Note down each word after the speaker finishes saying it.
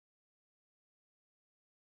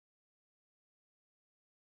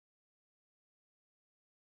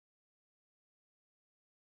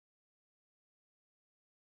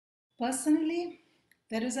Personally,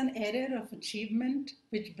 there is an area of achievement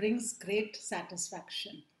which brings great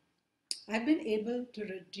satisfaction. I've been able to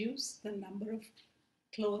reduce the number of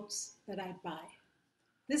clothes that I buy.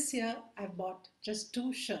 This year, I've bought just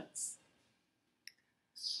 2 shirts.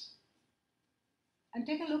 And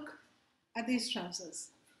take a look at these trousers.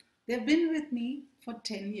 They've been with me for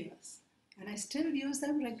 10 years and I still use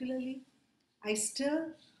them regularly. I still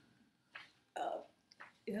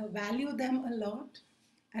value them a lot.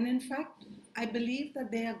 And in fact, I believe that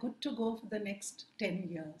they are good to go for the next 10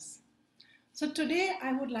 years. So today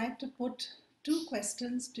I would like to put 2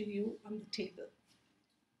 questions to you on the table.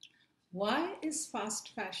 Why is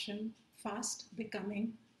fast fashion fast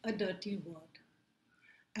becoming a dirty word?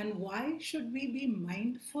 And why should we be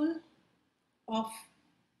mindful of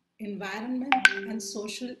environment and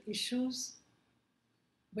social issues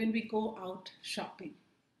when we go out shopping?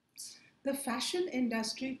 The fashion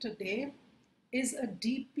industry today is a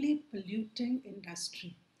deeply polluting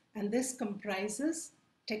industry, and this comprises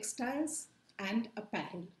textiles and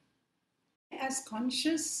apparel. As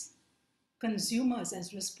conscious consumers,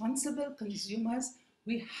 as responsible consumers,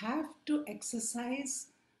 we have to exercise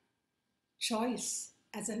choice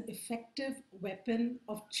as an effective weapon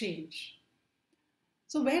of change.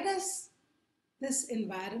 So where does this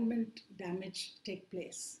environment damage take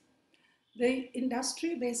place? The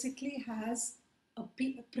industry basically has a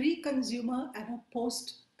pre-consumer and a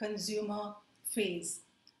post-consumer phase.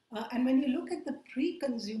 And when you look at the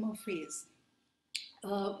pre-consumer phase,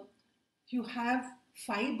 you have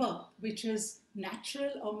fiber, which is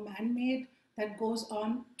natural or man-made, that goes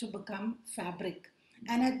on to become fabric.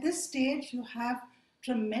 And at this stage, you have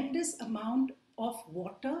tremendous amount of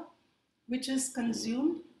water, which is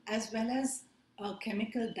consumed, as well as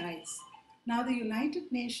chemical dyes. Now, the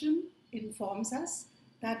United Nations informs us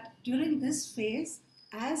that during this phase,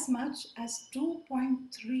 as much as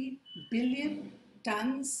 2.3 billion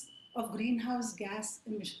tons of greenhouse gas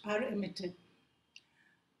are emitted.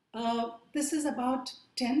 This is about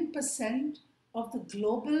 10% of the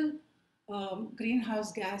global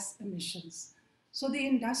greenhouse gas emissions. So the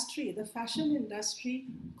industry, the fashion industry,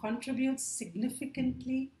 contributes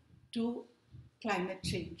significantly to climate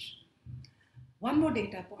change. One more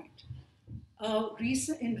data point.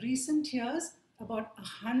 In recent years, about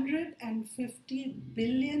 150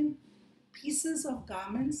 billion pieces of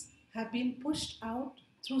garments have been pushed out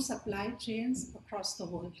through supply chains across the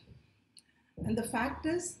world. And the fact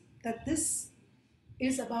is that this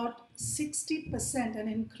is about 60%, an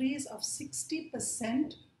increase of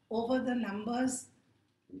 60% over the numbers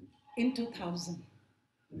in 2000.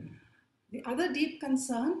 The other deep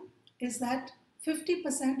concern is that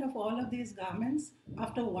 50% of all of these garments,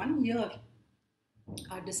 after 1 year,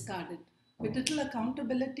 are discarded with little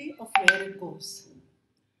accountability of where it goes.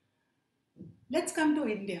 Let's come to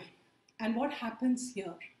India and what happens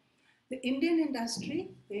here. The Indian industry,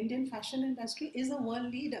 the Indian fashion industry, is a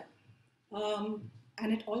world leader.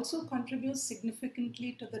 And it also contributes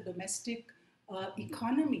significantly to the domestic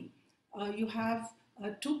economy. You have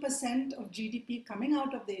 2% of GDP coming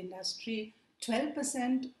out of the industry,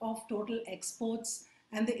 12% of total exports,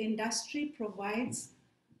 and the industry provides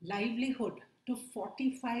livelihood to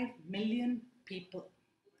 45 million people.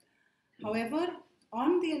 However,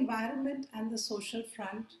 on the environment and the social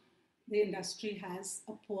front, the industry has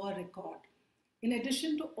a poor record. In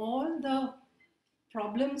addition to all the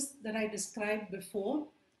problems that I described before,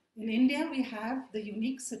 in India we have the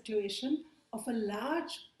unique situation of a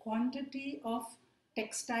large quantity of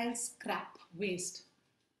textile scrap waste,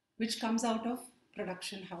 which comes out of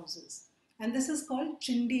production houses. And this is called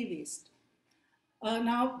chindi waste.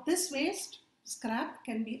 Now, this waste, scrap,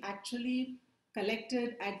 can be actually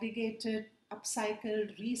collected, aggregated,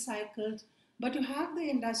 upcycled, recycled, but you have the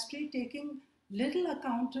industry taking little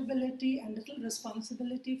accountability and little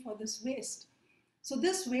responsibility for this waste. So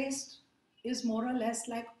this waste is more or less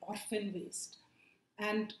like orphan waste.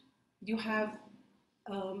 And you have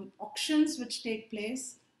auctions which take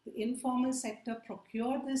place. The informal sector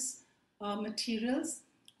procure this materials.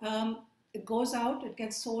 It goes out, it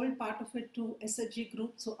gets sold, part of it to SHG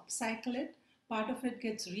group, so upcycle it. Part of it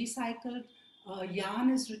gets recycled, yarn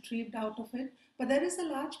is retrieved out of it. But there is a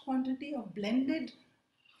large quantity of blended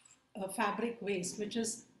fabric waste, which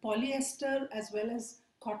is polyester as well as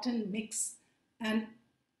cotton mix. And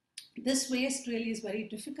this waste really is very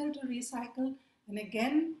difficult to recycle. And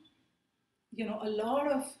again, you know, a lot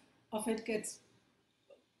of it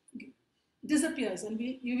disappears. And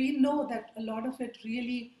we know that a lot of it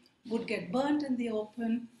really would get burnt in the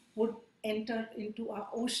open, would enter into our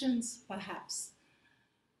oceans perhaps.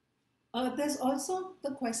 There's also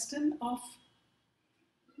the question of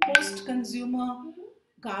post-consumer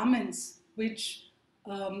garments which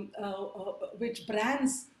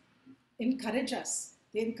brands encourage us.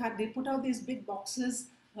 They put out these big boxes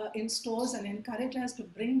in stores and encourage us to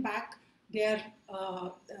bring back their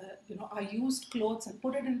our used clothes and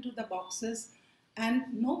put it into the boxes, and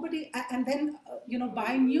nobody and then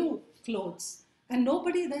buy new clothes, and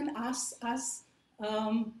nobody then asks us,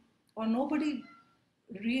 or nobody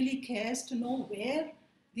really cares to know where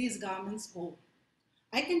these garments go.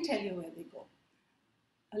 I can tell you where they go.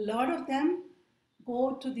 A lot of them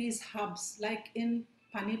go to these hubs, like in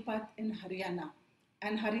Panipat in Haryana.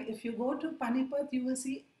 And if you go to Panipat, you will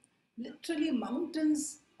see literally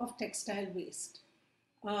mountains of textile waste.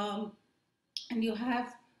 And you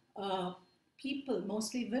have people,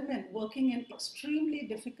 mostly women, working in extremely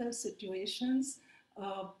difficult situations,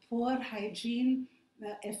 poor hygiene,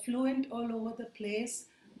 effluent all over the place.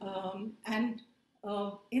 And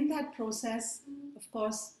in that process, of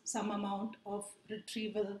course, some amount of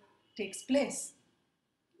retrieval takes place.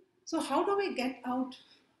 So how do we get out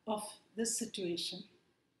of this situation?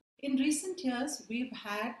 In recent years, we've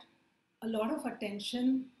had a lot of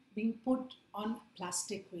attention being put on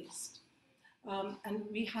plastic waste. And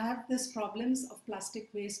we have these problems of plastic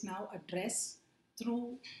waste now addressed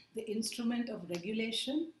through the instrument of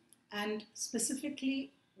regulation, and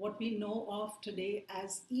specifically what we know of today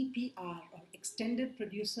as EPR, or Extended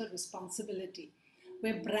Producer Responsibility,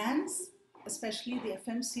 where brands, especially the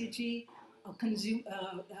FMCG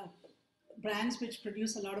brands which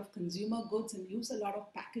produce a lot of consumer goods and use a lot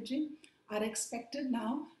of packaging, are expected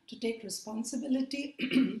now to take responsibility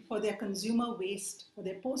for their consumer waste, for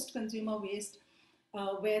their post-consumer waste,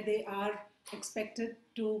 where they are expected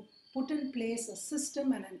to put in place a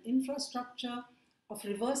system and an infrastructure of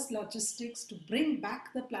reverse logistics to bring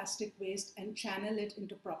back the plastic waste and channel it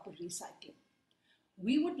into proper recycling.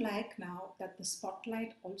 We would like now that the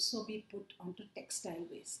spotlight also be put onto textile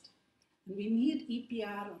waste. And we need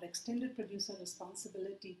EPR, or Extended Producer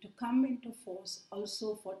Responsibility, to come into force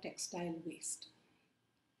also for textile waste.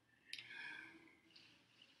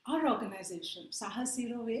 Our organization, Saahas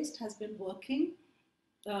Zero Waste, has been working.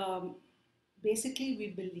 Basically,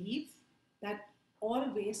 we believe that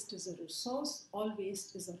all waste is a resource, all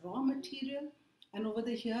waste is a raw material. And over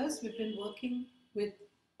the years, we've been working with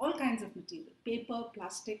all kinds of material: paper,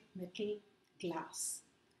 plastic, metal, glass.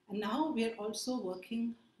 And now we're also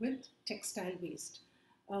working with textile waste.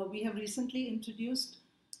 We have recently introduced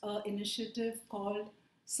an initiative called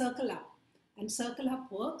Circle Up. And Circle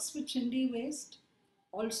Up works with chindi waste,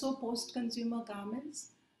 also post-consumer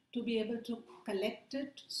garments, to be able to collect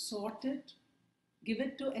it, sort it, give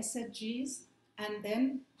it to SHGs, and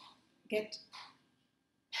then get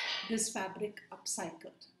this fabric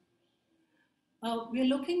upcycled. We're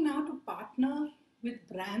looking now to partner with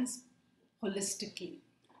brands holistically.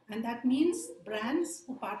 And that means brands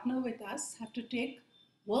who partner with us have to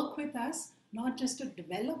work with us, not just to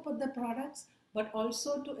develop the products, but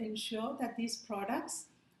also to ensure that these products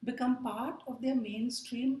become part of their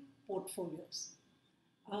mainstream portfolios.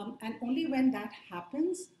 And only when that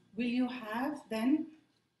happens will you have then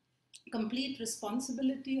complete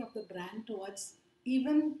responsibility of the brand towards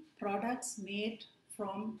even products made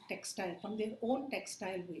from their own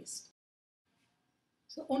textile waste.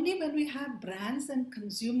 So only when we have brands and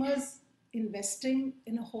consumers investing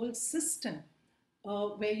in a whole system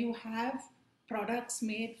where you have products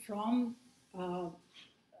made from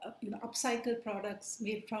upcycled products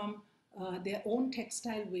made from their own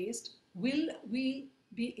textile waste, will we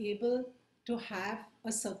be able to have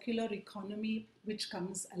a circular economy which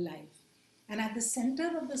comes alive. And at the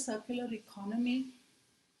center of the circular economy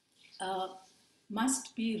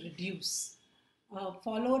must be reduce,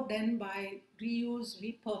 followed then by reuse,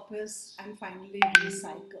 repurpose, and finally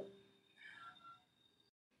recycle.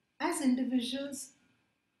 As individuals,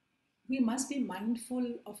 we must be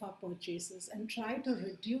mindful of our purchases and try to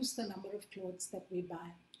reduce the number of clothes that we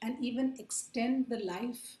buy, and even extend the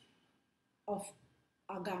life of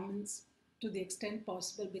our garments to the extent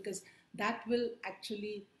possible, because that will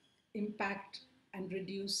actually impact and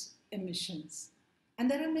reduce emissions. And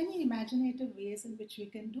there are many imaginative ways in which we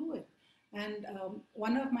can do it. And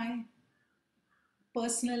one of my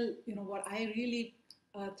personal, what I really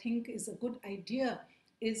think is a good idea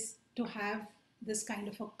is to have this kind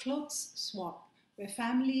of a clothes swap, where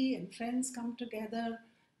family and friends come together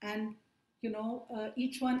and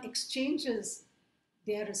each one exchanges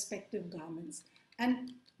their respective garments.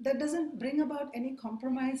 And that doesn't bring about any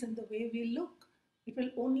compromise in the way we look. It will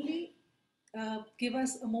only give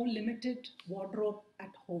us a more limited wardrobe at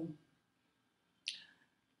home.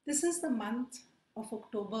 This is the month of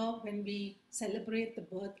October when we celebrate the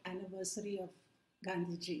birth anniversary of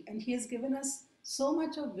Gandhiji, and he has given us so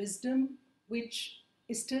much of wisdom which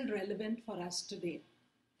is still relevant for us today.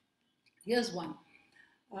 Here's one.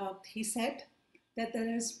 He said that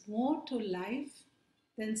there is more to life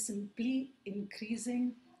than simply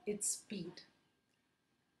increasing its speed.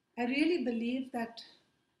 I really believe that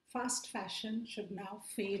fast fashion should now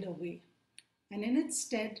fade away. And in its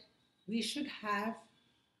stead, we should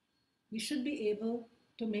be able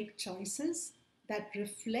to make choices that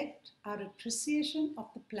reflect our appreciation of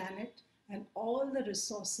the planet and all the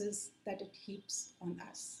resources that it heaps on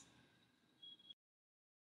us.